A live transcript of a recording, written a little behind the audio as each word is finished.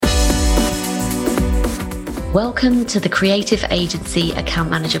Welcome to the Creative Agency Account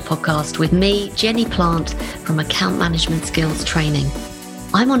Manager podcast with me, Jenny Plant from Account Management Skills Training.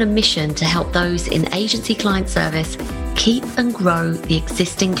 I'm on a mission to help those in agency client service keep and grow the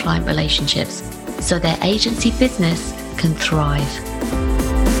existing client relationships so their agency business can thrive.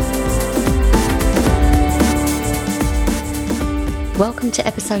 Welcome to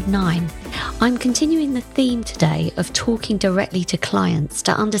episode 9. I'm continuing the theme today of talking directly to clients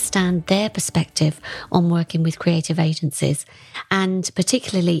to understand their perspective on working with creative agencies, and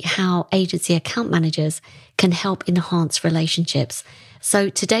particularly how agency account managers can help enhance relationships. So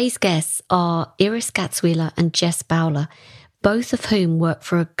today's guests are Iris Gatzweiler and Jess Bowler, both of whom work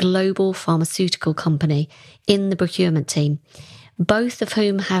for a global pharmaceutical company in the procurement team. Both of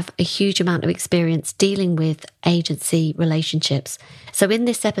whom have a huge amount of experience dealing with agency relationships. So in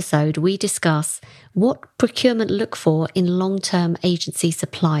this episode, we discuss what procurement look for in long-term agency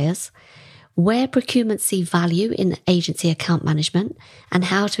suppliers, where procurement see value in agency account management, and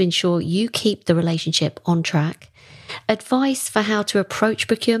how to ensure you keep the relationship on track, advice for how to approach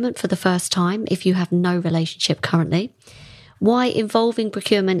procurement for the first time if you have no relationship currently, why involving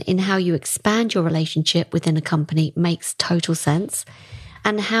procurement in how you expand your relationship within a company makes total sense,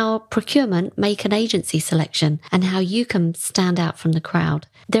 and how procurement make an agency selection and how you can stand out from the crowd.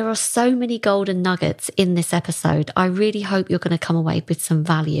 There are so many golden nuggets in this episode. I really hope you're going to come away with some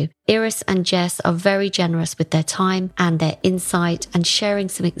value. Iris and Jess are very generous with their time and their insight and sharing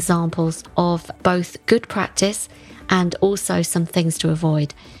some examples of both good practice and also some things to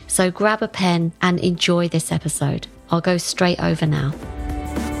avoid. So grab a pen and enjoy this episode. I'll go straight over now.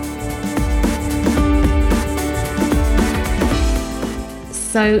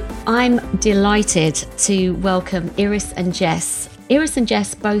 So I'm delighted to welcome Iris and Jess. Iris and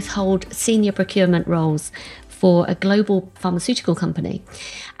Jess both hold senior procurement roles for a global pharmaceutical company.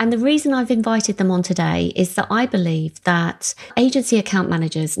 And the reason I've invited them on today is that I believe that agency account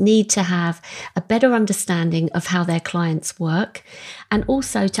managers need to have a better understanding of how their clients work and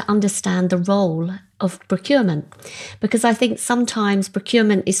also to understand the role of procurement, because I think sometimes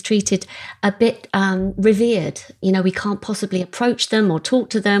procurement is treated a bit revered. You know, we can't possibly approach them or talk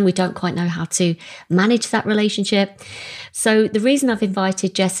to them. We don't quite know how to manage that relationship. So the reason I've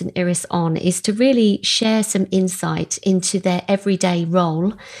invited Jess and Iris on is to really share some insight into their everyday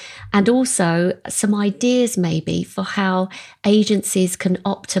role and also some ideas maybe for how agencies can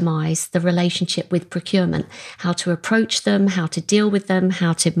optimize the relationship with procurement, how to approach them, how to deal with them,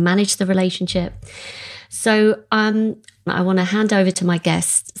 how to manage the relationship. So I want to hand over to my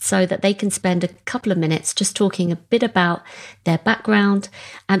guests so that they can spend a couple of minutes just talking a bit about their background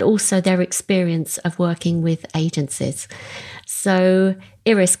and also their experience of working with agencies. So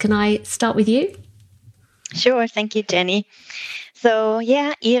Iris, can I start with you? Sure. Thank you, Jenny. So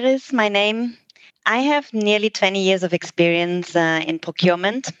Iris, my name. I have nearly 20 years of experience in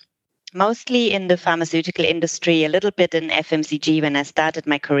procurement, mostly in the pharmaceutical industry, a little bit in FMCG when I started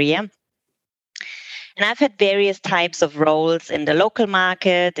my career. And I've had various types of roles in the local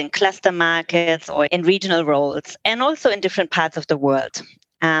market, in cluster markets, or in regional roles, and also in different parts of the world.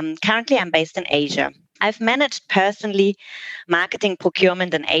 Currently, I'm based in Asia. I've managed personally marketing,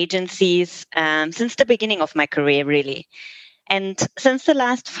 procurement, and agencies since the beginning of my career, really. And since the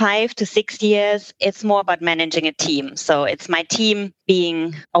last 5 to 6 years, it's more about managing a team. So it's my team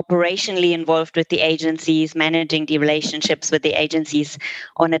being operationally involved with the agencies, managing the relationships with the agencies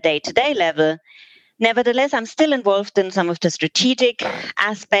on a day-to-day level. Nevertheless, I'm still involved in some of the strategic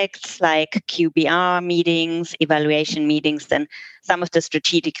aspects like QBR meetings, evaluation meetings, and some of the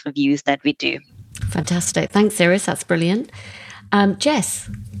strategic reviews that we do. Fantastic. Thanks, Iris. That's brilliant. Jess.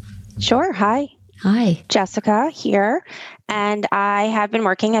 Sure. Hi. Hi. Jessica here. And I have been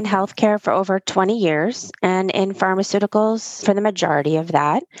working in healthcare for over 20 years and in pharmaceuticals for the majority of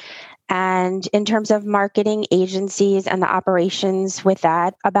that. And in terms of marketing agencies and the operations with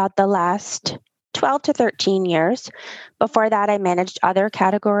that, about the last 12 to 13 years. Before that, I managed other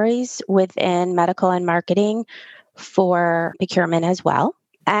categories within medical and marketing for procurement as well.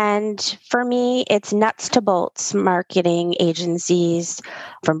 And for me, it's nuts to bolts marketing agencies,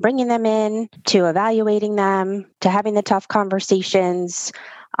 from bringing them in to evaluating them to having the tough conversations.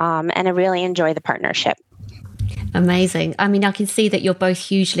 And I really enjoy the partnership. Amazing. I mean, I can see that you're both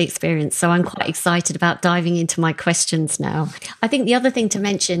hugely experienced, so I'm quite excited about diving into my questions now. I think the other thing to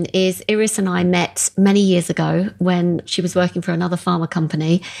mention is Iris and I met many years ago when she was working for another pharma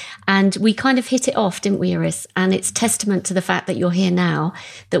company, and we kind of hit it off, didn't we, Iris? And it's testament to the fact that you're here now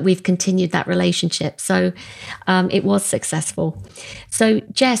that we've continued that relationship. So it was successful. So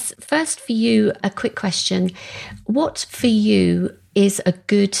Jess, first for you, a quick question. What for you is a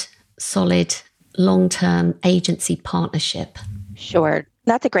good, solid long-term agency partnership? Sure.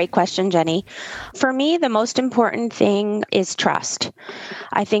 That's a great question, Jenny. For me, the most important thing is trust.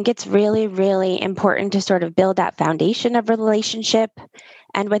 I think it's really, really important to sort of build that foundation of relationship.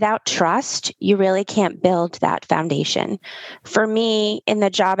 And without trust, you really can't build that foundation. For me, in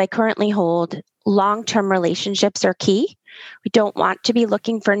the job I currently hold, long-term relationships are key. We don't want to be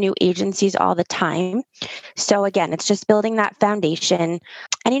looking for new agencies all the time. So again, it's just building that foundation.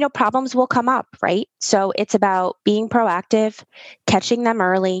 And, problems will come up, right? So it's about being proactive, catching them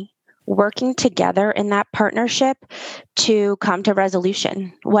early, working together in that partnership to come to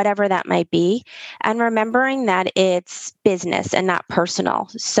resolution, whatever that might be. And remembering that it's business and not personal.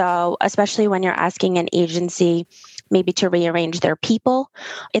 So especially when you're asking an agency maybe to rearrange their people,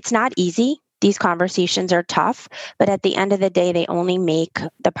 it's not easy. These conversations are tough, but at the end of the day, they only make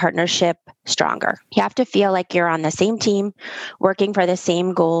the partnership stronger. You have to feel like you're on the same team, working for the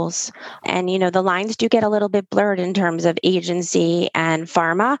same goals. And, the lines do get a little bit blurred in terms of agency and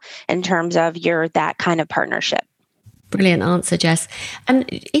pharma, in terms of that kind of partnership. Brilliant answer, Jess.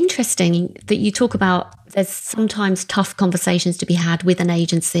 And interesting that you talk about there's sometimes tough conversations to be had with an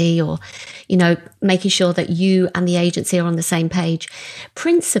agency or, making sure that you and the agency are on the same page.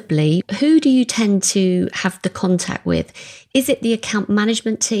 Principally, who do you tend to have the contact with? Is it the account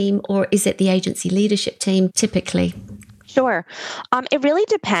management team or is it the agency leadership team typically? Sure. It really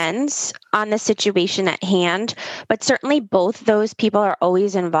depends on the situation at hand, but certainly both those people are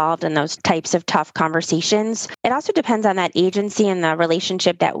always involved in those types of tough conversations. It also depends on that agency and the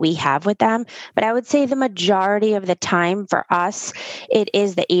relationship that we have with them. But I would say the majority of the time for us, it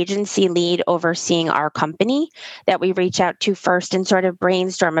is the agency lead overseeing our company that we reach out to first and sort of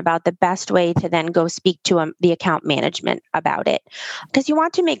brainstorm about the best way to then go speak to the account management about it. Because you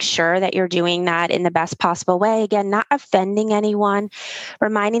want to make sure that you're doing that in the best possible way. Again, not offending anyone,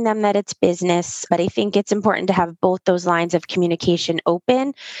 reminding them that it's business. But I think it's important to have both those lines of communication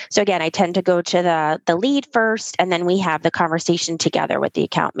open. So again, I tend to go to the lead first, and then we have the conversation together with the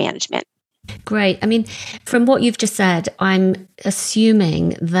account management. Great. I mean, from what you've just said, I'm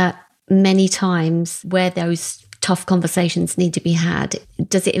assuming that many times where those tough conversations need to be had,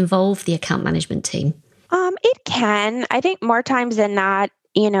 does it involve the account management team? It can. I think more times than not,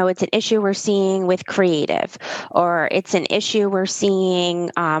 it's an issue we're seeing with creative, or it's an issue we're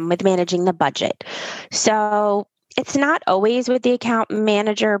seeing with managing the budget. So it's not always with the account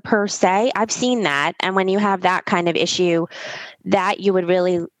manager per se. I've seen that. And when you have that kind of issue, that you would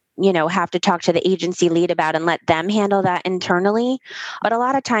really have to talk to the agency lead about and let them handle that internally. But a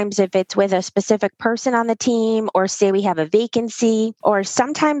lot of times if it's with a specific person on the team, or say we have a vacancy, or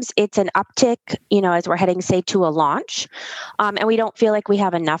sometimes it's an uptick, as we're heading, say, to a launch, and we don't feel like we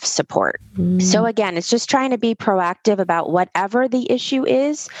have enough support. So again, it's just trying to be proactive about whatever the issue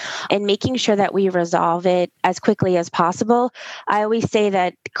is and making sure that we resolve it as quickly as possible. I always say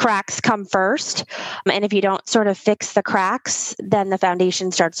that cracks come first. And if you don't sort of fix the cracks, then the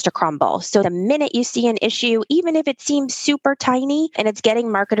foundation starts to crumble. So the minute you see an issue, even if it seems super tiny, and it's getting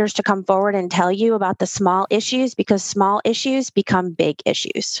marketers to come forward and tell you about the small issues, because small issues become big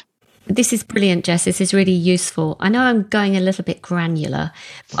issues. This is brilliant, Jess. This is really useful. I know I'm going a little bit granular,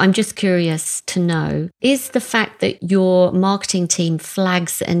 but I'm just curious to know, is the fact that your marketing team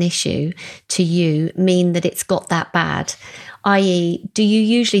flags an issue to you mean that it's got that bad? I.e., do you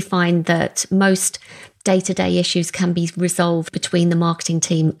usually find that most day-to-day issues can be resolved between the marketing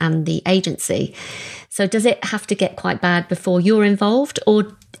team and the agency? So does it have to get quite bad before you're involved,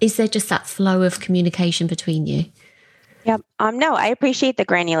 or is there just that flow of communication between you? Yep. No, I appreciate the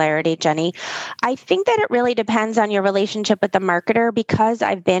granularity, Jenny. I think that it really depends on your relationship with the marketer, because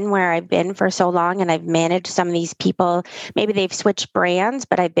I've been where I've been for so long and I've managed some of these people. Maybe they've switched brands,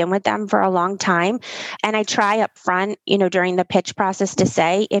 but I've been with them for a long time. And I try up front, during the pitch process to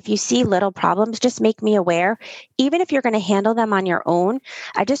say, if you see little problems, just make me aware. Even if you're going to handle them on your own,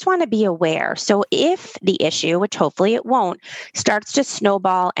 I just want to be aware. So if the issue, which hopefully it won't, starts to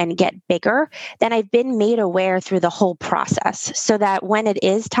snowball and get bigger, then I've been made aware through the whole process, so that when it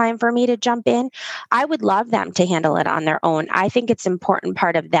is time for me to jump in, I would love them to handle it on their own. I think it's an important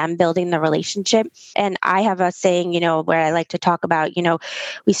part of them building the relationship. And I have a saying, where I like to talk about,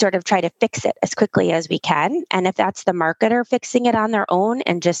 we sort of try to fix it as quickly as we can. And if that's the marketer fixing it on their own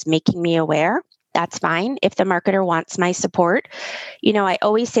and just making me aware, that's fine. If the marketer wants my support, I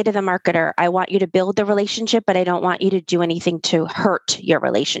always say to the marketer, I want you to build the relationship, but I don't want you to do anything to hurt your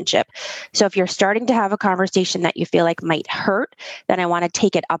relationship. So if you're starting to have a conversation that you feel like might hurt, then I want to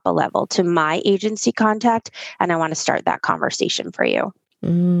take it up a level to my agency contact, and I want to start that conversation for you.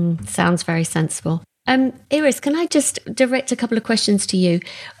 Sounds very sensible. Iris, can I just direct a couple of questions to you?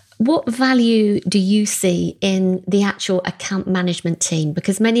 What value do you see in the actual account management team?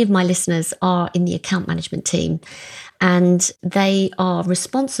 Because many of my listeners are in the account management team and they are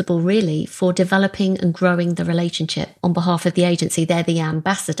responsible really for developing and growing the relationship on behalf of the agency. They're the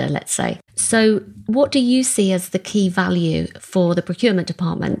ambassador, let's say. So what do you see as the key value for the procurement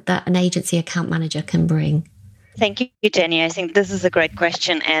department that an agency account manager can bring? Thank you, Jenny. I think this is a great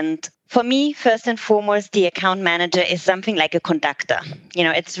question. And for me, first and foremost, the account manager is something like a conductor.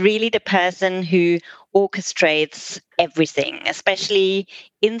 It's really the person who orchestrates everything, especially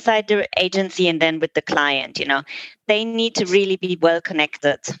inside the agency and then with the client. They need to really be well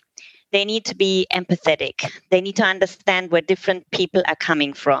connected. They need to be empathetic. They need to understand where different people are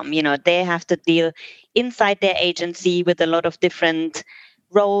coming from. They have to deal inside their agency with a lot of different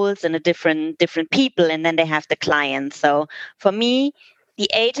roles and different people, and then they have the clients. So for me, the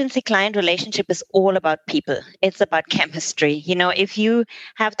agency client relationship is all about people. It's about chemistry. If you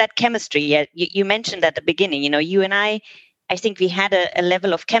have that chemistry, you mentioned at the beginning, you and I think we had a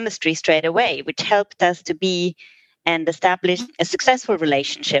level of chemistry straight away, which helped us to be and establish a successful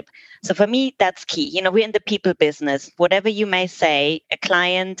relationship. So for me, that's key. We're in the people business. Whatever you may say, a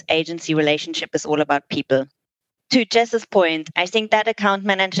client agency relationship is all about people. To Jess's point, I think that account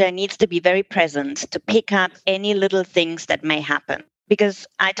manager needs to be very present to pick up any little things that may happen. Because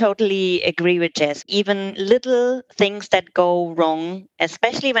I totally agree with Jess. Even little things that go wrong,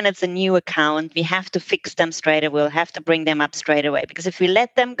 especially when it's a new account, we have to fix them straight away. We'll have to bring them up straight away. Because if we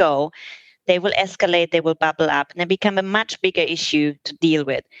let them go, they will escalate, they will bubble up, and they become a much bigger issue to deal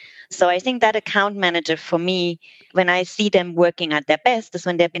with. So I think that account manager, for me, when I see them working at their best, is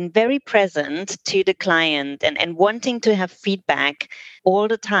when they've been very present to the client and wanting to have feedback all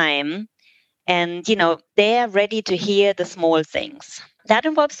the time. And, they're ready to hear the small things. That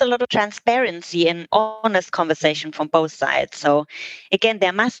involves a lot of transparency and honest conversation from both sides. So again,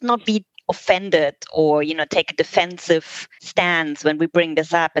 there must not be offended or, take a defensive stance when we bring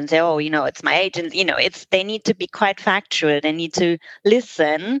this up and say, oh, it's my agent. They need to be quite factual. They need to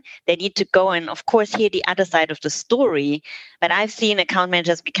listen. They need to go and, of course, hear the other side of the story. But I've seen account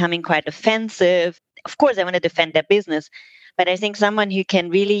managers becoming quite offensive. Of course, they want to defend their business. But I think someone who can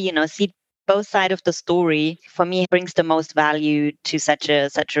really, see both sides of the story, for me, brings the most value to such a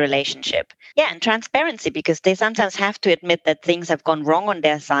relationship. Yeah, and transparency, because they sometimes have to admit that things have gone wrong on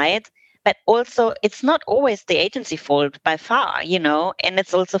their side. But also, it's not always the agency fault by far, and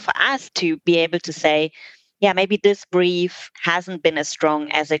it's also for us to be able to say, yeah, maybe this brief hasn't been as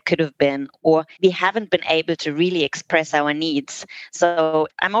strong as it could have been, or we haven't been able to really express our needs. So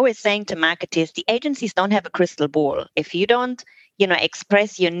I'm always saying to marketers, the agencies don't have a crystal ball. If you don't,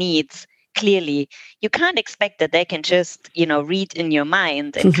 express your needs clearly, you can't expect that they can just, read in your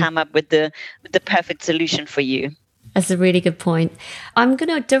mind and come up with the perfect solution for you. That's a really good point. I'm going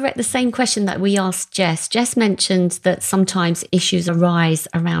to direct the same question that we asked Jess. Jess mentioned that sometimes issues arise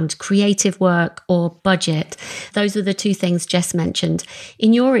around creative work or budget. Those are the two things Jess mentioned.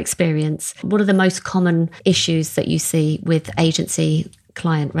 In your experience, what are the most common issues that you see with agency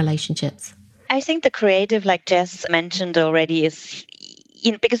client relationships? I think the creative, like Jess mentioned already, is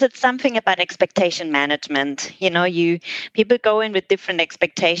because it's something about expectation management. People go in with different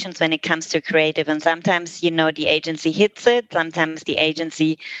expectations when it comes to creative, and sometimes, the agency hits it. Sometimes the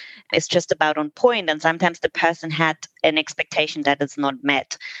agency is just about on point, and sometimes the person had an expectation that is not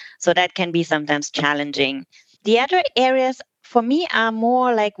met. So that can be sometimes challenging. The other areas for me are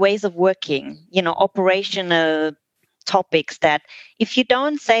more like ways of working, operational topics that if you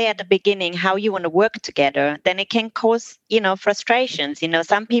don't say at the beginning how you want to work together, then it can cause, frustrations.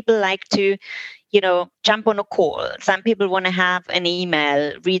 Some people like to, jump on a call. Some people want to have an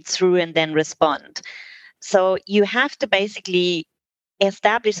email, read through and then respond. So you have to basically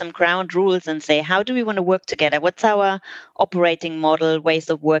establish some ground rules and say, how do we want to work together? What's our operating model, ways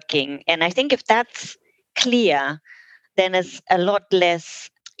of working? And I think if that's clear, then it's a lot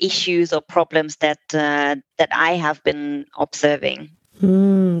less issues or problems that I have been observing.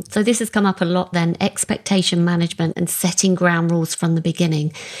 So this has come up a lot then, expectation management and setting ground rules from the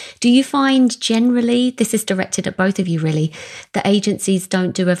beginning. Do you find generally, this is directed at both of you really, that agencies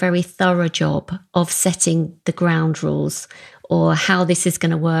don't do a very thorough job of setting the ground rules or how this is going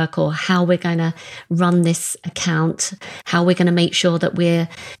to work or how we're going to run this account, how we're going to make sure that we're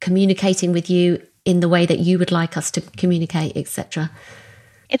communicating with you in the way that you would like us to communicate, etc.?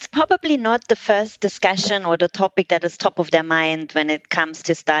 It's probably not the first discussion or the topic that is top of their mind when it comes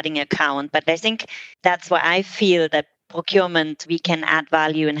to starting an account. But I think that's why I feel that procurement, we can add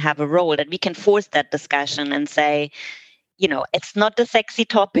value and have a role, that we can force that discussion and say, it's not a sexy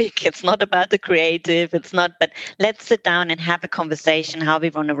topic. It's not about the creative. It's not, but let's sit down and have a conversation how we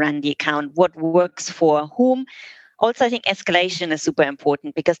want to run the account, what works for whom. Also, I think escalation is super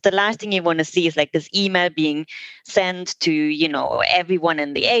important because the last thing you want to see is like this email being sent to, everyone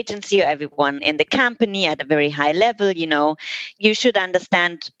in the agency or everyone in the company at a very high level. You should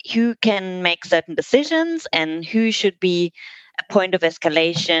understand who can make certain decisions and who should be a point of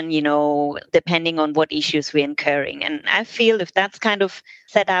escalation, depending on what issues we're incurring. And I feel if that's kind of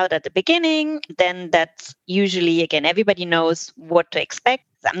set out at the beginning, then that's usually, again, everybody knows what to expect.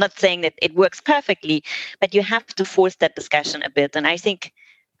 I'm not saying that it works perfectly, but you have to force that discussion a bit. And I think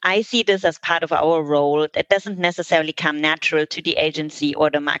I see this as part of our role that doesn't necessarily come natural to the agency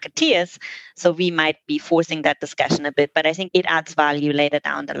or the marketeers. So we might be forcing that discussion a bit, but I think it adds value later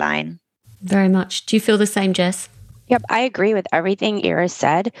down the line. Very much. Do you feel the same, Jess? Yep, I agree with everything Iris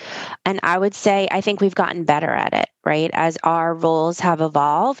said. And I would say I think we've gotten better at it, right? As our roles have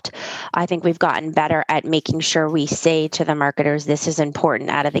evolved, I think we've gotten better at making sure we say to the marketers, this is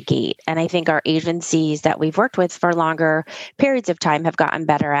important out of the gate. And I think our agencies that we've worked with for longer periods of time have gotten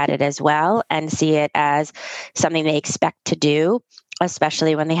better at it as well and see it as something they expect to do,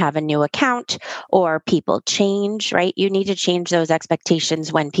 especially when they have a new account or people change, right? You need to change those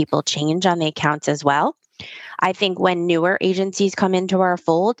expectations when people change on the accounts as well. I think when newer agencies come into our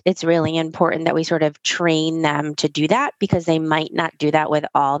fold, it's really important that we sort of train them to do that because they might not do that with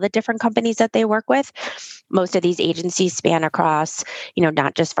all the different companies that they work with. Most of these agencies span across,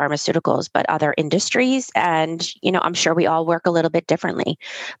 not just pharmaceuticals, but other industries. And, I'm sure we all work a little bit differently.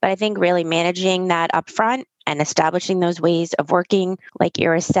 But I think really managing that upfront and establishing those ways of working, like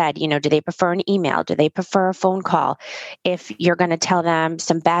Iris said, do they prefer an email? Do they prefer a phone call? If you're going to tell them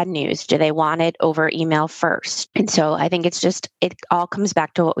some bad news, do they want it over email first? And so I think it all comes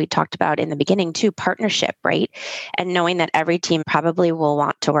back to what we talked about in the beginning too, partnership, right? And knowing that every team probably will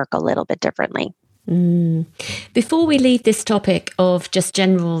want to work a little bit differently. Before we leave this topic of just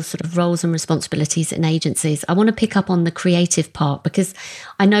general sort of roles and responsibilities in agencies, I want to pick up on the creative part because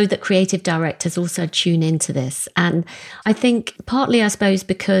I know that creative directors also tune into this. And I think partly, I suppose,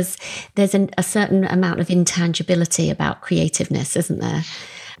 because there's a certain amount of intangibility about creativeness, isn't there?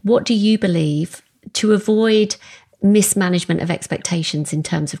 What do you believe to avoid mismanagement of expectations in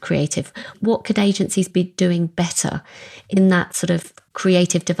terms of creative? What could agencies be doing better in that sort of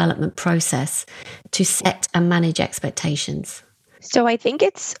creative development process to set and manage expectations? So I think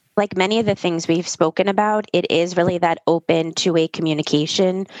it's like many of the things we've spoken about, it is really that open two-way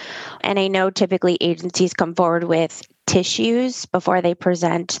communication. And I know typically agencies come forward with tissues before they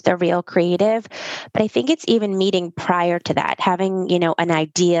present the real creative. But I think it's even meeting prior to that, having, an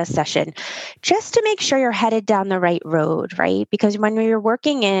idea session just to make sure you're headed down the right road, right? Because when you're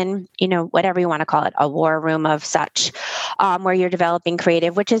working in, whatever you want to call it, a war room of such, where you're developing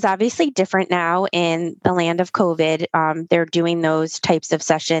creative, which is obviously different now in the land of COVID. They're doing those types of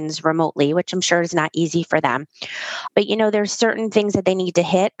sessions remotely, which I'm sure is not easy for them. But, there's certain things that they need to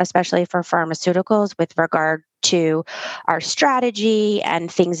hit, especially for pharmaceuticals with regard to our strategy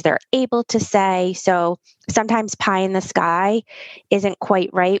and things they're able to say. So sometimes pie in the sky isn't quite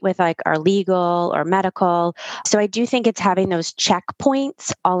right with like our legal or medical. So I do think it's having those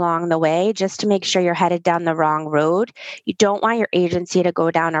checkpoints along the way just to make sure you're headed down the wrong road. You don't want your agency to go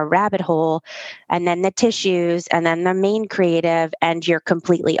down a rabbit hole and then the tissues and then the main creative and you're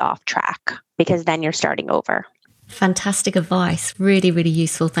completely off track because then you're starting over. Fantastic advice. Really, really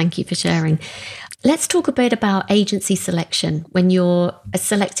useful. Thank you for sharing. Let's talk a bit about agency selection when you're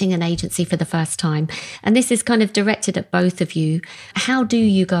selecting an agency for the first time. And this is kind of directed at both of you. How do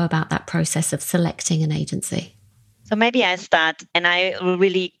you go about that process of selecting an agency? So maybe I start, and I will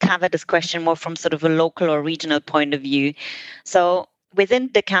really cover this question more from sort of a local or regional point of view. So within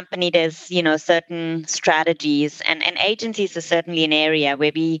the company, there's, certain strategies and agencies are certainly an area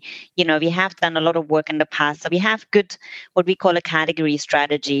where we have done a lot of work in the past. So we have good, what we call a category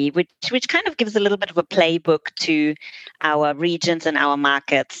strategy, which kind of gives a little bit of a playbook to our regions and our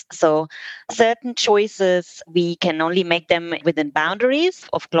markets. So certain choices, we can only make them within boundaries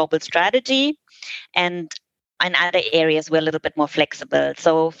of global strategy. And in other areas, we're a little bit more flexible.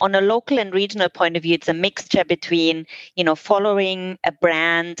 So on a local and regional point of view, it's a mixture between, following a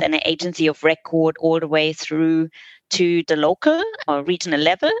brand and an agency of record all the way through to the local or regional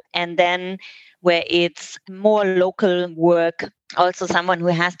level. And then where it's more local work, also someone who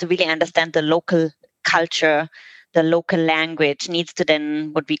has to really understand the local culture, the local language needs to then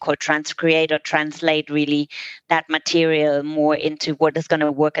what we call transcreate or translate really that material more into what is going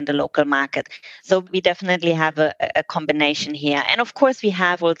to work in the local market. So we definitely have a combination here. And of course, we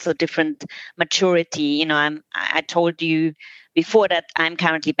have also different maturity. I told you before that I'm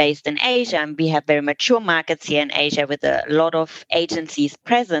currently based in Asia, and we have very mature markets here in Asia with a lot of agencies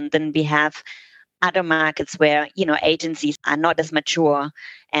present. And we have other markets where, agencies are not as mature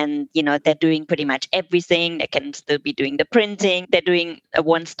and, they're doing pretty much everything. They can still be doing the printing. They're doing a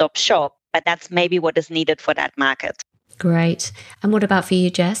one-stop shop, but that's maybe what is needed for that market. Great. And what about for you,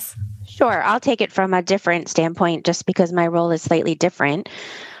 Jess? Sure. I'll take it from a different standpoint just because my role is slightly different.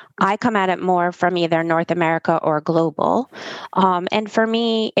 I come at it more from either North America or global. And for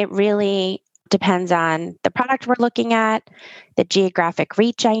me, it really depends on the product we're looking at, the geographic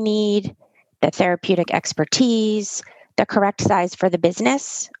reach I need, the therapeutic expertise, the correct size for the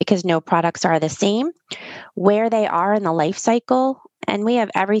business, because no products are the same, where they are in the life cycle. And we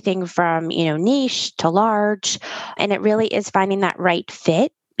have everything from, niche to large. And it really is finding that right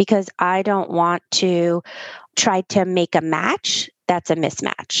fit, because I don't want to try to make a match that's a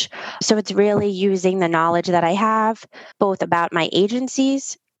mismatch. So it's really using the knowledge that I have, both about my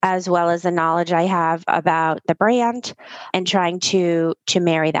agencies as well as the knowledge I have about the brand, and trying to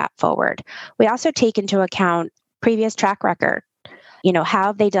marry that forward. We also take into account previous track record. How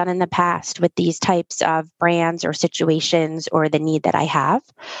have they done in the past with these types of brands or situations or the need that I have?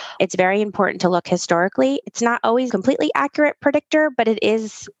 It's very important to look historically. It's not always a completely accurate predictor, but it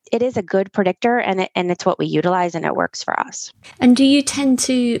is a good predictor, and it's what we utilize, and it works for us. And do you tend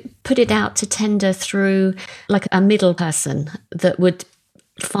to put it out to tender through like a middle person that would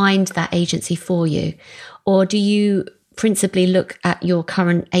find that agency for you? Or do you principally look at your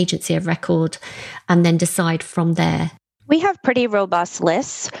current agency of record and then decide from there? We have pretty robust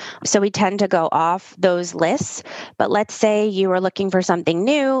lists, so we tend to go off those lists. But let's say you are looking for something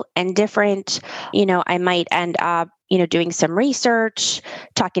new and different, I might end up, doing some research,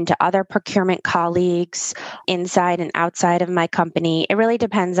 talking to other procurement colleagues inside and outside of my company. It really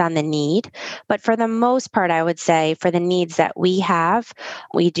depends on the need. But for the most part, I would say for the needs that we have,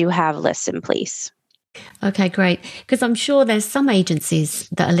 we do have lists in place. Okay, great. Because I'm sure there's some agencies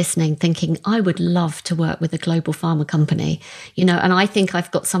that are listening thinking, I would love to work with a global pharma company, and I think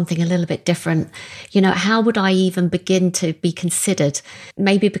I've got something a little bit different. How would I even begin to be considered?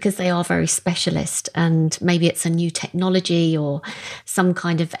 Maybe because they are very specialist, and maybe it's a new technology or some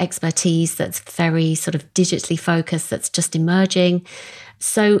kind of expertise that's very sort of digitally focused, that's just emerging.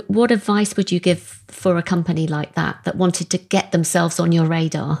 So what advice would you give for a company like that wanted to get themselves on your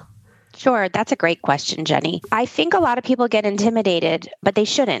radar? Sure. That's a great question, Jenny. I think a lot of people get intimidated, but they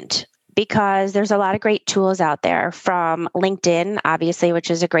shouldn't, because there's a lot of great tools out there, from LinkedIn, obviously,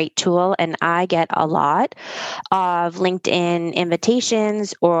 which is a great tool. And I get a lot of LinkedIn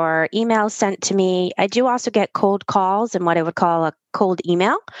invitations or emails sent to me. I do also get cold calls and what I would call a cold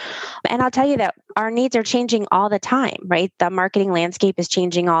email. And I'll tell you that our needs are changing all the time, right? The marketing landscape is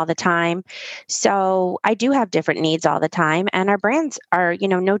changing all the time. So I do have different needs all the time, and our brands are,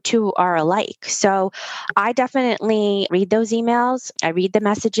 no two are alike. So I definitely read those emails. I read the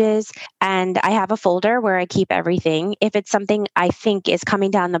messages, and I have a folder where I keep everything. If it's something I think is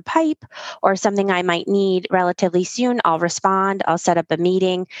coming down the pipe or something I might need relatively soon, I'll respond. I'll set up a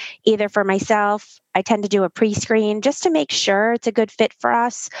meeting either for myself. I tend to do a pre-screen just to make sure it's a good fit for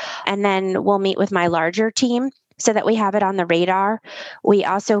us. And then we'll meet with my larger team so that we have it on the radar. We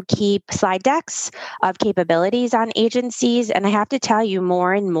also keep slide decks of capabilities on agencies. And I have to tell you,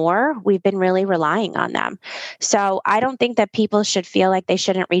 more and more, we've been really relying on them. So I don't think that people should feel like they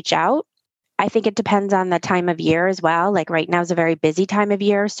shouldn't reach out. I think it depends on the time of year as well. Like right now is a very busy time of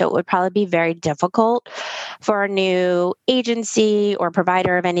year, so it would probably be very difficult for a new agency or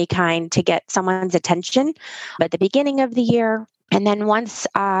provider of any kind to get someone's attention. But at the beginning of the year, and then once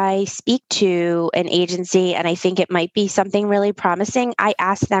I speak to an agency and I think it might be something really promising, I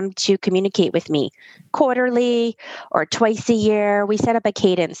ask them to communicate with me quarterly or twice a year. We set up a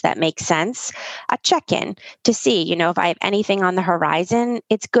cadence that makes sense, a check-in to see, if I have anything on the horizon.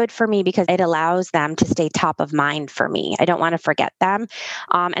 It's good for me because it allows them to stay top of mind for me. I don't want to forget them.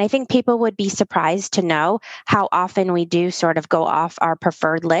 And I think people would be surprised to know how often we do sort of go off our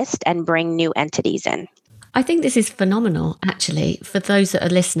preferred list and bring new entities in. I think this is phenomenal, actually, for those that are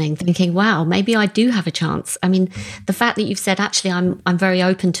listening, thinking, wow, maybe I do have a chance. I mean, the fact that you've said, actually, I'm very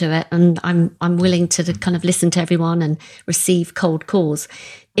open to it, and I'm willing to kind of listen to everyone and receive cold calls.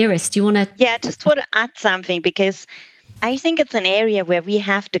 Iris, do you want to? Yeah, just want to add something, because I think it's an area where we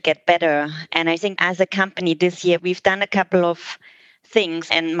have to get better. And I think as a company this year, we've done a couple of things.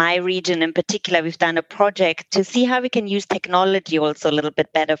 And my region in particular, we've done a project to see how we can use technology also a little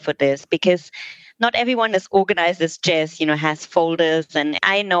bit better for this, because not everyone is organized as Jess, has folders. And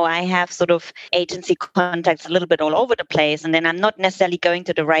I know I have sort of agency contacts a little bit all over the place, and then I'm not necessarily going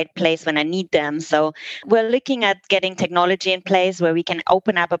to the right place when I need them. So we're looking at getting technology in place where we can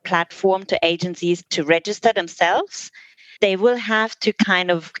open up a platform to agencies to register themselves. They will have to kind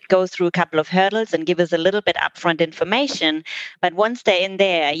of go through a couple of hurdles and give us a little bit upfront information. But once they're in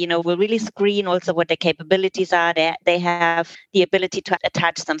there, we'll really screen also what their capabilities are. They have the ability to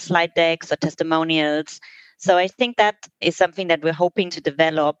attach some slide decks or testimonials. So I think that is something that we're hoping to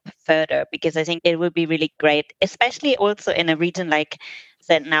develop further, because I think it will be really great, especially also in a region like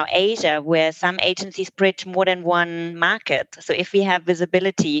said now Asia, where some agencies bridge more than one market. So if we have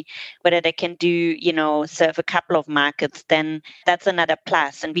visibility, whether they can do, serve a couple of markets, then that's another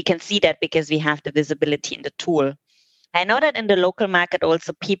plus. And we can see that because we have the visibility in the tool. I know that in the local market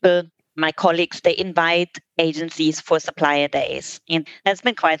also my colleagues, they invite agencies for supplier days. And that's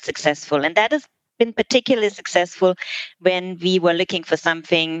been quite successful. And that has been particularly successful when we were looking for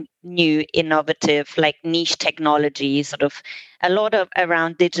something new, innovative, like niche technology, sort of a lot of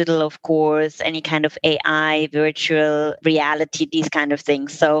around digital, of course, any kind of AI, virtual reality, these kind of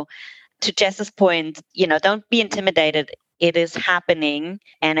things. So to Jess's point, don't be intimidated. It is happening.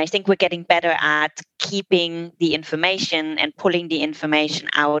 And I think we're getting better at keeping the information and pulling the information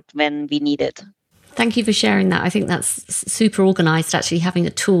out when we need it. Thank you for sharing that. I think that's super organized, actually having a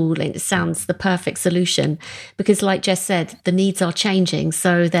tool. And it sounds the perfect solution because like Jess said, the needs are changing.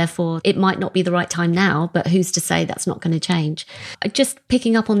 So therefore it might not be the right time now, but who's to say that's not going to change? Just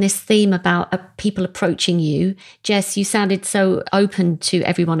picking up on this theme about people approaching you. Jess, you sounded so open to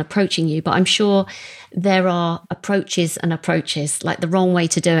everyone approaching you, but I'm sure there are approaches and approaches, like the wrong way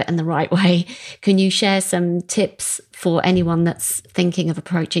to do it and the right way. Can you share some tips for anyone that's thinking of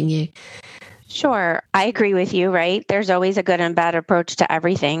approaching you? Sure. I agree with you, right? There's always a good and bad approach to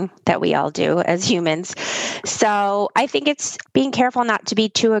everything that we all do as humans. So I think it's being careful not to be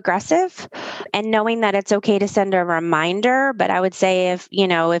too aggressive and knowing that it's okay to send a reminder. But I would say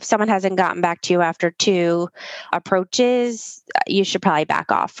if someone hasn't gotten back to you after 2 approaches, you should probably back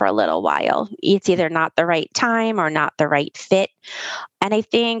off for a little while. It's either not the right time or not the right fit. And I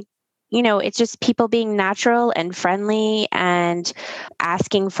think it's just people being natural and friendly and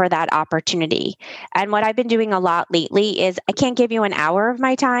asking for that opportunity. And what I've been doing a lot lately is I can't give you an hour of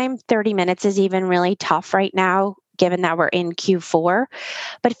my time. 30 minutes is even really tough right now, given that we're in Q4.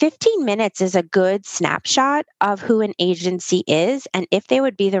 But 15 minutes is a good snapshot of who an agency is and if they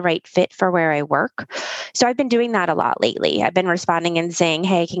would be the right fit for where I work. So I've been doing that a lot lately. I've been responding and saying,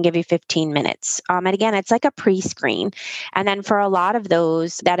 hey, I can give you 15 minutes. And again, it's like a pre-screen. And then for a lot of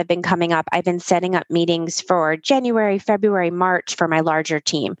those that have been coming up, I've been setting up meetings for January, February, March for my larger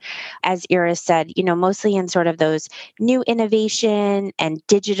team. As Iris said, mostly in sort of those new innovation and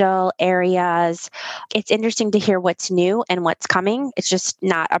digital areas. It's interesting to hear what's new and what's coming. It's just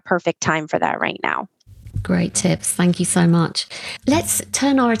not a perfect time for that right now. Great tips. Thank you so much. Let's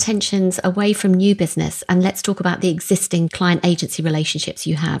turn our attentions away from new business and let's talk about the existing client agency relationships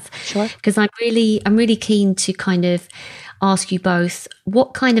you have. Sure. Because I'm really keen to kind of ask you both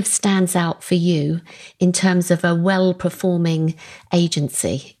what kind of stands out for you in terms of a well-performing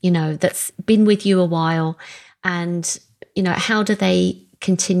agency, that's been with you a while, and, how do they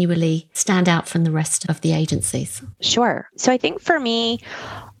continually stand out from the rest of the agencies? Sure. So I think for me,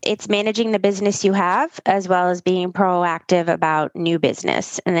 it's managing the business you have as well as being proactive about new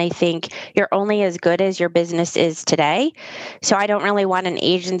business. And I think you're only as good as your business is today. So I don't really want an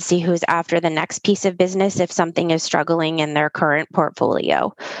agency who's after the next piece of business if something is struggling in their current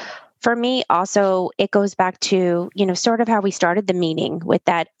portfolio. For me, also, it goes back to, sort of how we started the meeting with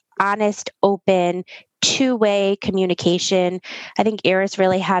that honest, open, two-way communication. I think Iris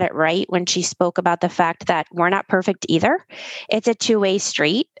really had it right when she spoke about the fact that we're not perfect either. It's a two-way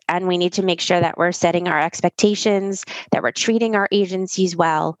street, and we need to make sure that we're setting our expectations, that we're treating our agencies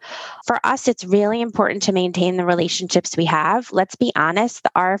well. For us, it's really important to maintain the relationships we have. Let's be honest,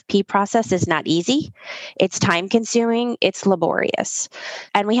 the RFP process is not easy. It's time-consuming, it's laborious,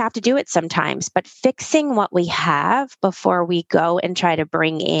 and we have to do it sometimes. But fixing what we have before we go and try to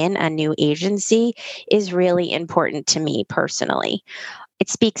bring in a new agency is really important to me personally. It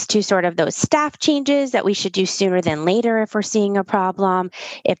speaks to sort of those staff changes that we should do sooner than later if we're seeing a problem.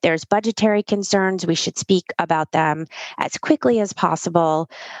 If there's budgetary concerns, we should speak about them as quickly as possible.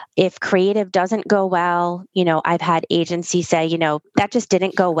 If creative doesn't go well, I've had agencies say, that just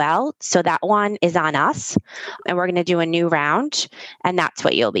didn't go well. So that one is on us and we're going to do a new round and that's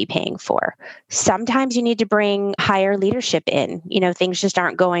what you'll be paying for. Sometimes you need to bring higher leadership in, things just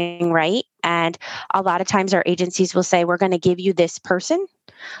aren't going right. And a lot of times our agencies will say, we're going to give you this person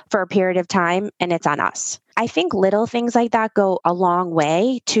for a period of time and it's on us. I think little things like that go a long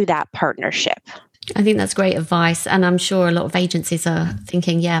way to that partnership. I think that's great advice. And I'm sure a lot of agencies are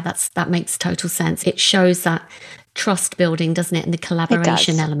thinking, yeah, that makes total sense. It shows that trust building, doesn't it? And the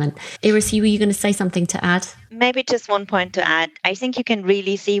collaboration element. Iris, were you going to say something to add? Maybe just one point to add. I think you can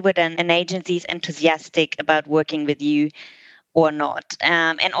really see whether an agency is enthusiastic about working with you or not,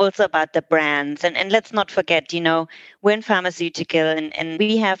 and also about the brands. And let's not forget, we're in pharmaceutical and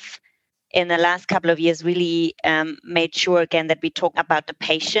we have in the last couple of years really made sure again that we talk about the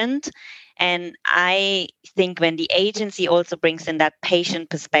patient. And I think when the agency also brings in that patient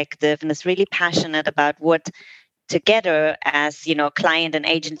perspective and is really passionate about what together as, client and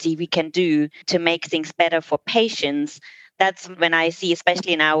agency we can do to make things better for patients, that's when I see,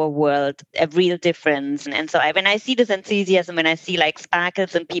 especially in our world, a real difference. And so when I see this enthusiasm, when I see like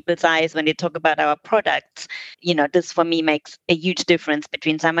sparkles in people's eyes when they talk about our products, this for me makes a huge difference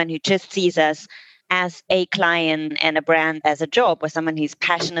between someone who just sees us as a client and a brand as a job, or someone who's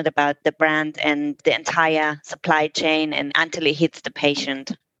passionate about the brand and the entire supply chain and until it hits the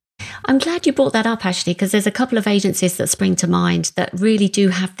patient. I'm glad you brought that up, actually, because there's a couple of agencies that spring to mind that really do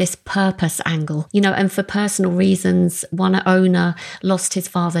have this purpose angle, and for personal reasons, one owner lost his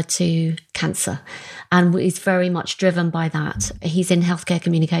father to cancer and is very much driven by that. He's in healthcare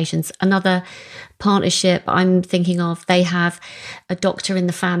communications. Another partnership I'm thinking of, they have a doctor in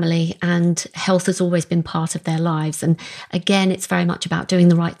the family and health has always been part of their lives. And again, it's very much about doing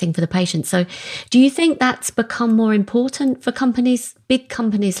the right thing for the patient. So do you think that's become more important for companies, big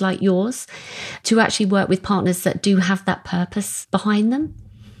companies like yours, to actually work with partners that do have that purpose behind them?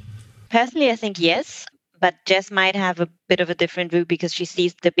 Personally, I think yes. But Jess might have a bit of a different view because she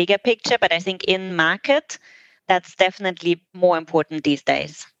sees the bigger picture. But I think in market, that's definitely more important these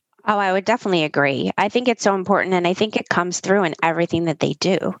days. Oh, I would definitely agree. I think it's so important. And I think it comes through in everything that they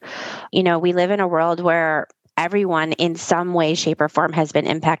do. We live in a world where everyone in some way, shape, or form has been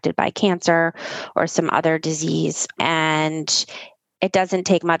impacted by cancer or some other disease. And it doesn't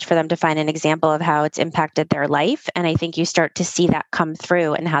take much for them to find an example of how it's impacted their life. And I think you start to see that come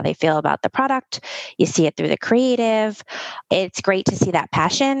through in how they feel about the product. You see it through the creative. It's great to see that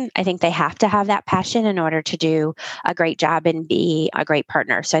passion. I think they have to have that passion in order to do a great job and be a great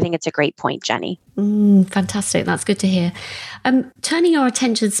partner. So I think it's a great point, Jenny. Fantastic. That's good to hear. Turning our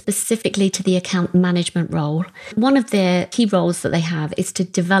attention specifically to the account management role, one of their key roles that they have is to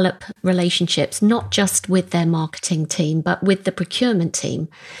develop relationships, not just with their marketing team, but with the procurement team.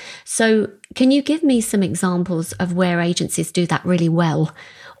 So can you give me some examples of where agencies do that really well,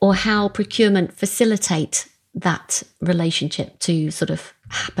 or how procurement facilitate that relationship to sort of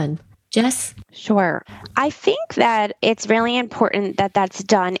happen? Jess? Sure. I think that it's really important that that's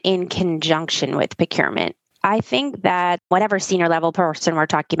done in conjunction with procurement. I think that whatever senior level person we're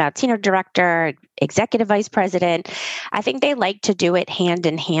talking about, senior director, executive vice president, I think they like to do it hand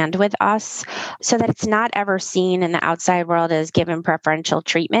in hand with us so that it's not ever seen in the outside world as given preferential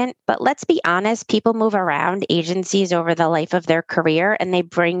treatment. But let's be honest, people move around agencies over the life of their career and they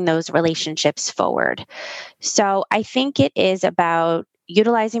bring those relationships forward. So I think it is about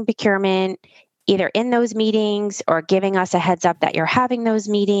utilizing procurement either in those meetings or giving us a heads up that you're having those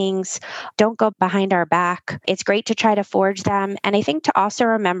meetings. Don't go behind our back. It's great to try to forge them. And I think to also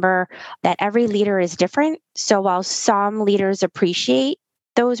remember that every leader is different. So while some leaders appreciate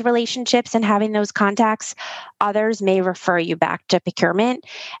those relationships and having those contacts, others may refer you back to procurement.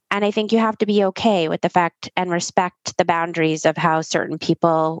 And I think you have to be okay with the fact and respect the boundaries of how certain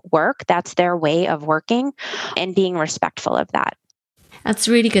people work. That's their way of working and being respectful of that. That's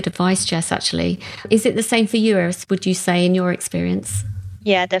really good advice, Jess, actually. Is it the same for you, Iris, would you say, in your experience?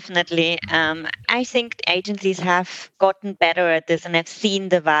 Yeah, definitely. I think agencies have gotten better at this and have seen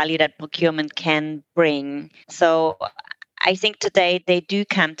the value that procurement can bring. So I think today they do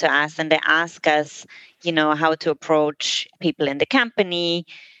come to us and they ask us, how to approach people in the company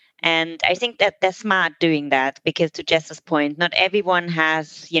And I think that they're smart doing that because, to Jess's point, not everyone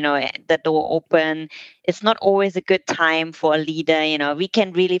has, the door open. It's not always a good time for a leader. We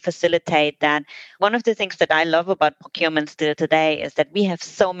can really facilitate that. One of the things that I love about procurement still today is that we have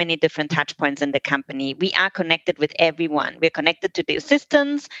so many different touch points in the company. We are connected with everyone. We're connected to the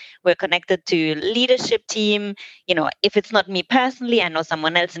assistants. We're connected to leadership team. If it's not me personally, I know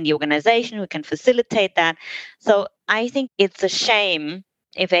someone else in the organization who can facilitate that. So I think it's a shame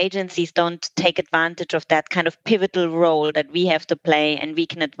if agencies don't take advantage of that kind of pivotal role that we have to play, and we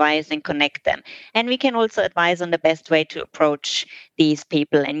can advise and connect them. And we can also advise on the best way to approach these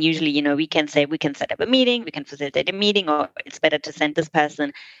people. And usually, we can say we can set up a meeting, we can facilitate a meeting, or it's better to send this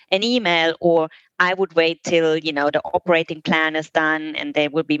person an email, or I would wait till, the operating plan is done and they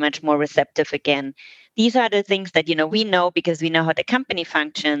will be much more receptive again. These are the things that, we know because we know how the company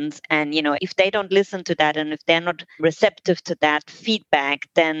functions. And, if they don't listen to that and if they're not receptive to that feedback,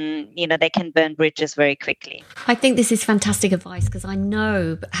 then, they can burn bridges very quickly. I think this is fantastic advice because I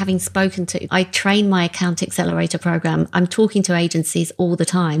know, having I train my Account Accelerator program. I'm talking to agencies all the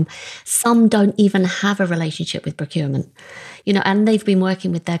time. Some don't even have a relationship with procurement, and they've been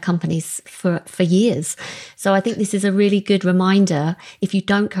working with their companies for years. So I think this is a really good reminder. If you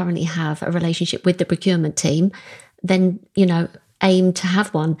don't currently have a relationship with the procurement team, then, aim to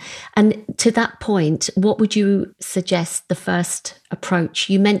have one. And to that point, what would you suggest the first approach?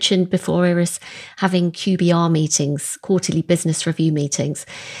 You mentioned before, Iris, having QBR meetings, quarterly business review meetings.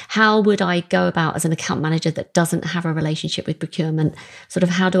 How would I go about, as an account manager that doesn't have a relationship with procurement,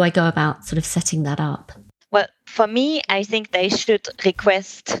 how do I go about setting that up? Well, for me, I think they should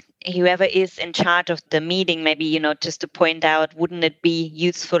request whoever is in charge of the meeting, maybe, just to point out, wouldn't it be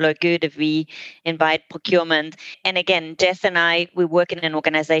useful or good if we invite procurement? And again, Jess and I, we work in an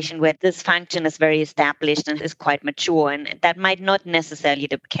organization where this function is very established and is quite mature, and that might not necessarily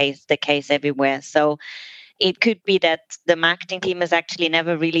the case everywhere. So it could be that the marketing team has actually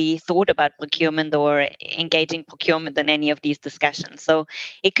never really thought about procurement or engaging procurement in any of these discussions. So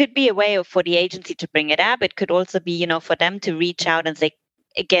it could be a way for the agency to bring it up. It could also be, for them to reach out and say,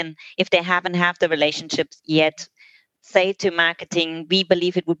 again, if they haven't had the relationships yet, say to marketing, we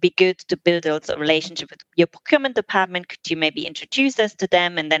believe it would be good to build also a relationship with your procurement department. Could you maybe introduce us to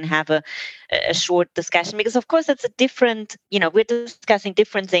them and then have a short discussion? Because of course it's a different, we're discussing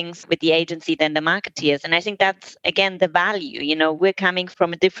different things with the agency than the marketeers. And I think that's, again, the value. We're coming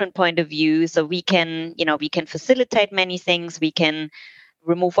from a different point of view. So we can facilitate many things. We can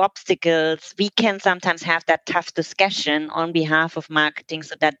remove obstacles. We can sometimes have that tough discussion on behalf of marketing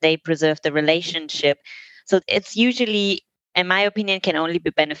so that they preserve the relationship. So it's usually, in my opinion, can only be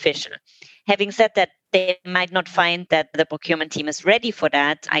beneficial. Having said that, they might not find that the procurement team is ready for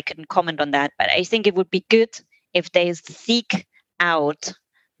that. I couldn't comment on that, but I think it would be good if they seek out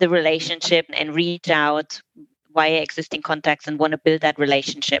the relationship and reach out via existing contacts and want to build that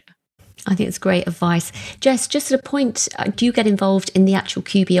relationship. I think it's great advice. Jess, just at a point, do you get involved in the actual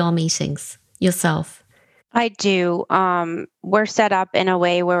QBR meetings yourself? I do. We're set up in a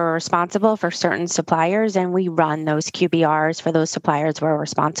way where we're responsible for certain suppliers, and we run those QBRs for those suppliers we're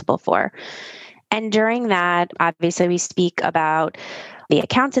responsible for. And during that, obviously, we speak about the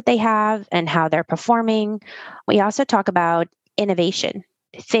accounts that they have and how they're performing. We also talk about innovation,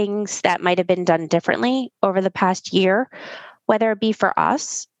 things that might have been done differently over the past year, whether it be for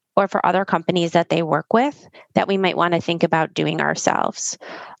us or for other companies that they work with that we might want to think about doing ourselves.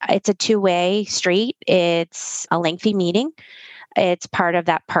 It's a two-way street. It's a lengthy meeting. It's part of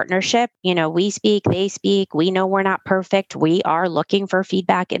that partnership. We speak, they speak. We know we're not perfect. We are looking for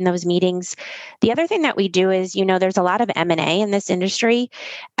feedback in those meetings. The other thing that we do is, there's a lot of M&A in this industry.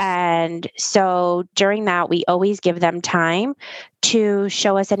 And so during that, we always give them time to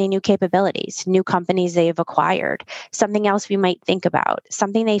show us any new capabilities, new companies they've acquired, something else we might think about,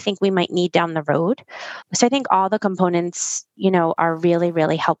 something they think we might need down the road. So I think all the components, are really,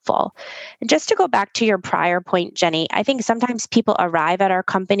 really helpful. And just to go back to your prior point, Jenny, I think sometimes people arrive at our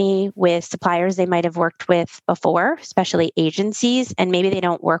company with suppliers they might have worked with before, especially agencies, and maybe they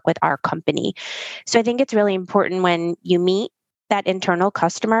don't work with our company. So I think it's really important when you meet that internal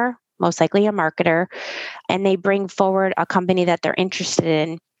customer, most likely a marketer, and they bring forward a company that they're interested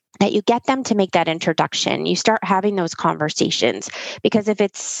in, that you get them to make that introduction. You start having those conversations, because if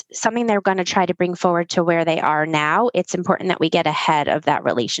it's something they're going to try to bring forward to where they are now, it's important that we get ahead of that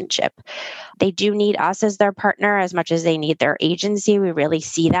relationship. They do need us as their partner as much as they need their agency. We really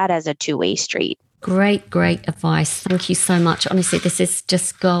see that as a two-way street. Great, great advice. Thank you so much. Honestly, this is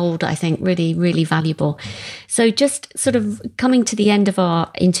just gold, I think, really, really valuable. So just sort of coming to the end of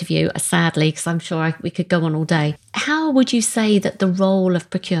our interview, sadly, because I'm sure we could go on all day. How would you say that the role of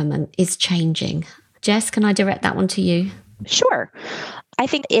procurement is changing? Jess, can I direct that one to you? Sure. I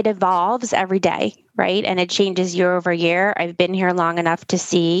think it evolves every day, right? And it changes year over year. I've been here long enough to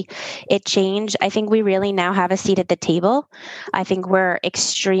see it change. I think we really now have a seat at the table. I think we're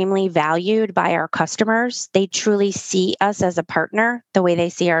extremely valued by our customers. They truly see us as a partner, the way they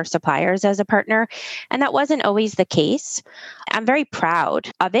see our suppliers as a partner. And that wasn't always the case. I'm very proud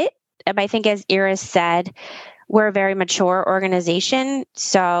of it. I think, as Iris said, we're a very mature organization,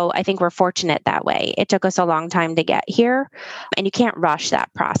 so I think we're fortunate that way. It took us a long time to get here, and you can't rush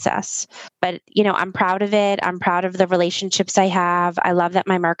that process. But, I'm proud of it. I'm proud of the relationships I have. I love that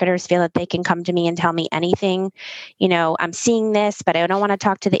my marketers feel that they can come to me and tell me anything. I'm seeing this, but I don't want to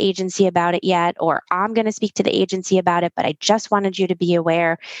talk to the agency about it yet, or I'm going to speak to the agency about it, but I just wanted you to be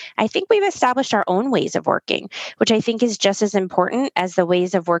aware. I think we've established our own ways of working, which I think is just as important as the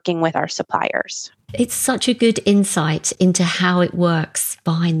ways of working with our suppliers. It's such a good insight into how it works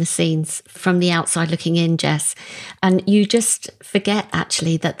behind the scenes from the outside looking in, Jess. And you just forget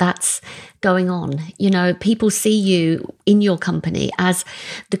actually that that's going on. People see you in your company as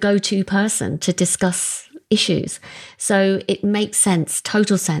the go-to person to discuss issues. So it makes sense,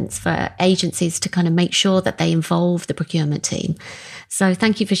 total sense for agencies to kind of make sure that they involve the procurement team. So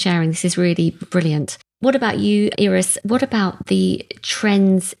thank you for sharing. This is really brilliant. What about you, Iris? What about the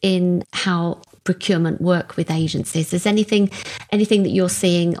trends in how procurement work with agencies? Is anything that you're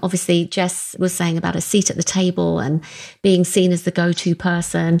seeing? Obviously, Jess was saying about a seat at the table and being seen as the go-to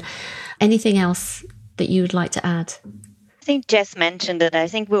person. Anything else that you would like to add? I think Jess mentioned it. I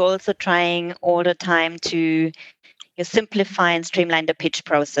think we're also trying all the time to simplify and streamline the pitch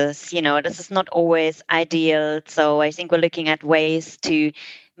process. This is not always ideal. So I think we're looking at ways to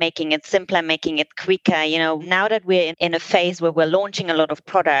making it simpler, making it quicker. Now that we're in a phase where we're launching a lot of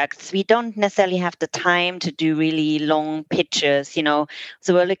products, we don't necessarily have the time to do really long pitches, So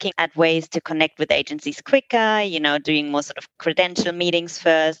we're looking at ways to connect with agencies quicker, doing more sort of credential meetings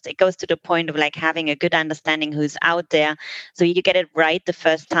first. It goes to the point of having a good understanding who's out there. So you get it right the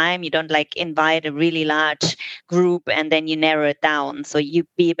first time. You don't invite a really large group and then you narrow it down. So you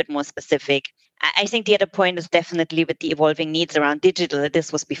be a bit more specific. I think the other point is definitely with the evolving needs around digital.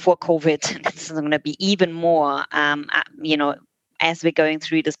 This was before COVID. This is going to be even more, as we're going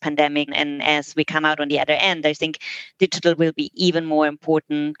through this pandemic and as we come out on the other end. I think digital will be even more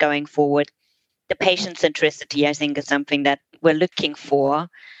important going forward. The patient centricity, I think, is something that we're looking for.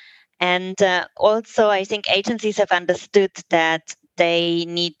 And also, I think agencies have understood that they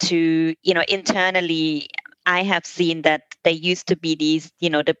need to, internally, I have seen that they used to be these,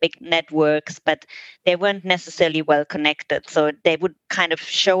 the big networks, but they weren't necessarily well connected. So they would kind of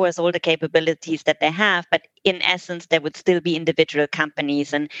show us all the capabilities that they have, but in essence, there would still be individual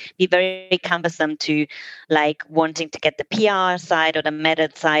companies and be very cumbersome to wanting to get the PR side or the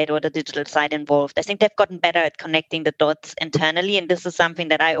method side or the digital side involved. I think they've gotten better at connecting the dots internally. And this is something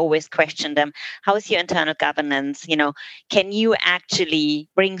that I always question them. How is your internal governance? Can you actually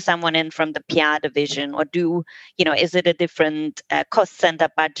bring someone in from the PR division or is it a different cost center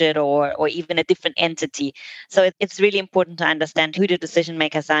budget or even a different entity? So it's really important to understand who the decision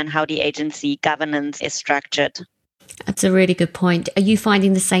makers are and how the agency governance is structured. That's a really good point. Are you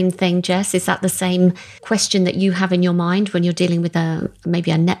finding the same thing, Jess? Is that the same question that you have in your mind when you're dealing with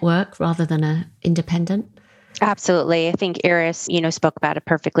maybe a network rather than an independent? Absolutely. I think Iris, spoke about it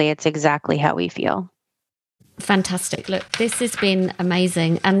perfectly. It's exactly how we feel. Fantastic. Look, this has been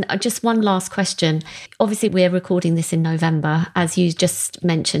amazing. And just one last question. Obviously, we're recording this in November. As you just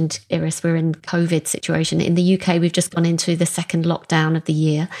mentioned, Iris, we're in COVID situation. In the UK, we've just gone into the second lockdown of the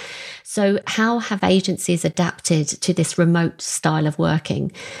year. So how have agencies adapted to this remote style of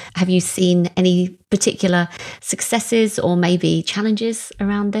working? Have you seen any particular successes or maybe challenges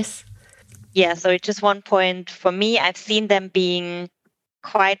around this? Yeah, so just one point for me, I've seen them being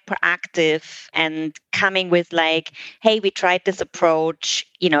quite proactive and coming with hey, we tried this approach,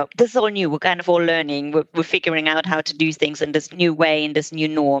 this is all new. We're kind of all learning. We're figuring out how to do things in this new way, in this new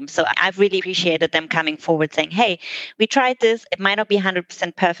norm. So I've really appreciated them coming forward saying, hey, we tried this. It might not be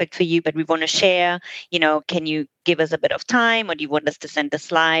 100% perfect for you, but we want to share, can you give us a bit of time or do you want us to send the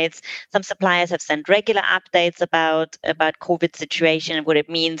slides? Some suppliers have sent regular updates about COVID situation and what it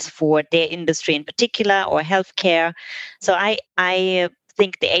means for their industry in particular or healthcare. So I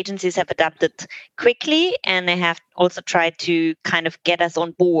think the agencies have adapted quickly, and they have also tried to kind of get us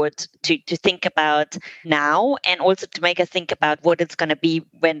on board to think about now, and also to make us think about what it's going to be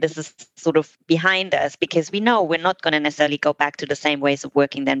when this is sort of behind us, because we know we're not going to necessarily go back to the same ways of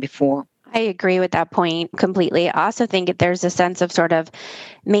working than before. I agree with that point completely. I also think that there's a sense of sort of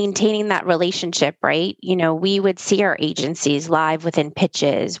maintaining that relationship, right? We would see our agencies live within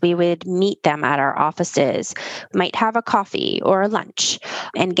pitches. We would meet them at our offices, we might have a coffee or a lunch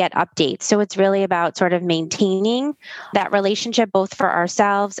and get updates. So it's really about sort of maintaining that relationship, both for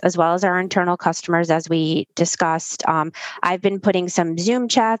ourselves as well as our internal customers, as we discussed. I've been putting some Zoom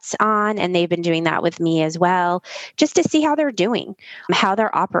chats on, and they've been doing that with me as well, just to see how they're doing, how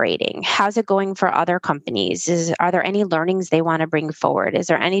they're operating. How's it going for other companies? Are there any learnings they want to bring forward? Is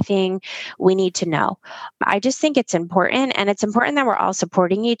there anything we need to know? I just think it's important, and it's important that we're all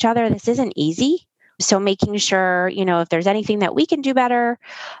supporting each other. This isn't easy. So making sure, if there's anything that we can do better,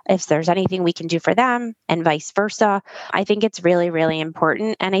 if there's anything we can do for them, and vice versa, I think it's really, really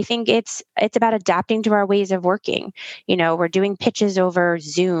important. And I think it's about adapting to our ways of working. We're doing pitches over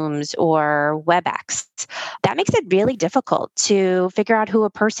Zooms or WebEx. That makes it really difficult to figure out who a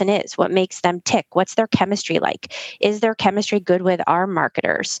person is, what makes them tick, what's their chemistry like, is their chemistry good with our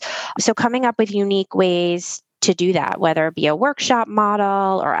marketers? So coming up with unique ways to do that, whether it be a workshop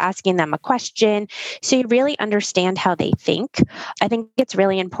model or asking them a question, so you really understand how they think. I think it's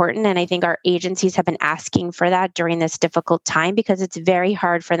really important. And I think our agencies have been asking for that during this difficult time, because it's very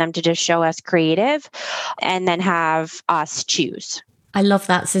hard for them to just show us creative and then have us choose. I love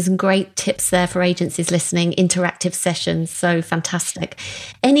that. So some great tips there for agencies listening, interactive sessions. So fantastic.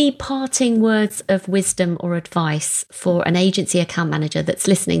 Any parting words of wisdom or advice for an agency account manager that's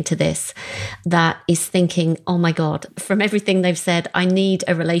listening to this, that is thinking, oh my God, from everything they've said, I need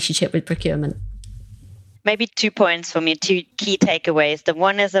a relationship with procurement? Maybe 2 points for me, 2 key takeaways. The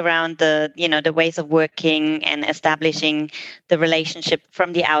one is around the ways of working and establishing the relationship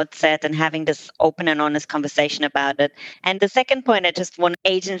from the outset and having this open and honest conversation about it. And the second point, I just want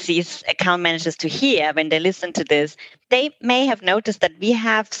agencies, account managers to hear when they listen to this. They may have noticed that we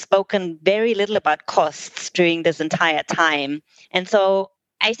have spoken very little about costs during this entire time. And so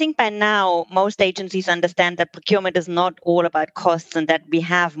I think by now, most agencies understand that procurement is not all about costs and that we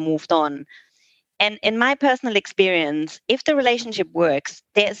have moved on. And in my personal experience, if the relationship works,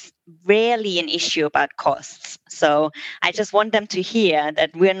 there's rarely an issue about costs. So I just want them to hear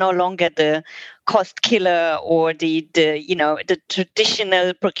that we're no longer the cost killer or the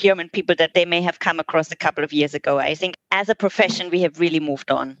traditional procurement people that they may have come across a couple of years ago. I think as a profession, we have really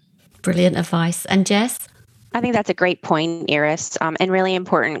moved on. Brilliant advice. And Jess? I think that's a great point, Iris, and really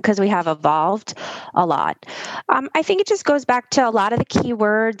important, because we have evolved a lot. I think it just goes back to a lot of the key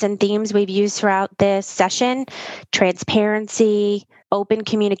words and themes we've used throughout this session: transparency, open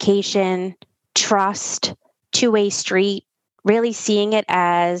communication, trust, two-way street, really seeing it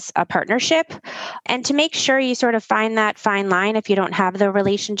as a partnership. And to make sure you sort of find that fine line if you don't have the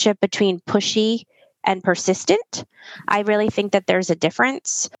relationship between pushy and persistent. I really think that there's a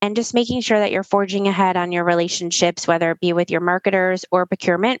difference, and just making sure that you're forging ahead on your relationships, whether it be with your marketers or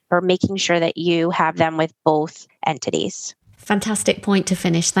procurement, or making sure that you have them with both entities. Fantastic point to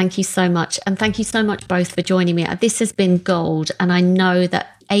finish. Thank you so much. And thank you so much both for joining me. This has been gold. And I know that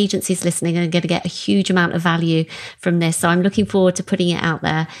agencies listening are going to get a huge amount of value from this. So I'm looking forward to putting it out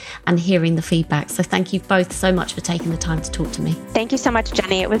there and hearing the feedback. So thank you both so much for taking the time to talk to me. Thank you so much,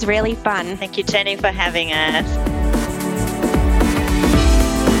 Jenny. It was really fun. Thank you, Jenny, for having us.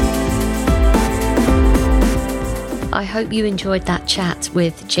 I hope you enjoyed that chat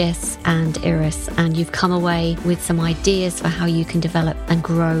with Jess and Iris, and you've come away with some ideas for how you can develop and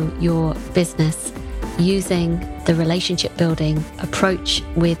grow your business using the relationship building approach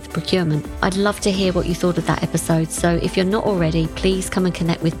with procurement. I'd love to hear what you thought of that episode. So if you're not already, please come and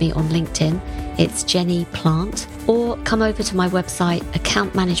connect with me on LinkedIn. It's Jenny Plant, or come over to my website,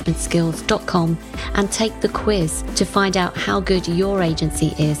 accountmanagementskills.com, and take the quiz to find out how good your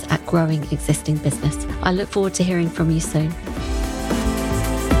agency is at growing existing business. I look forward to hearing from you soon.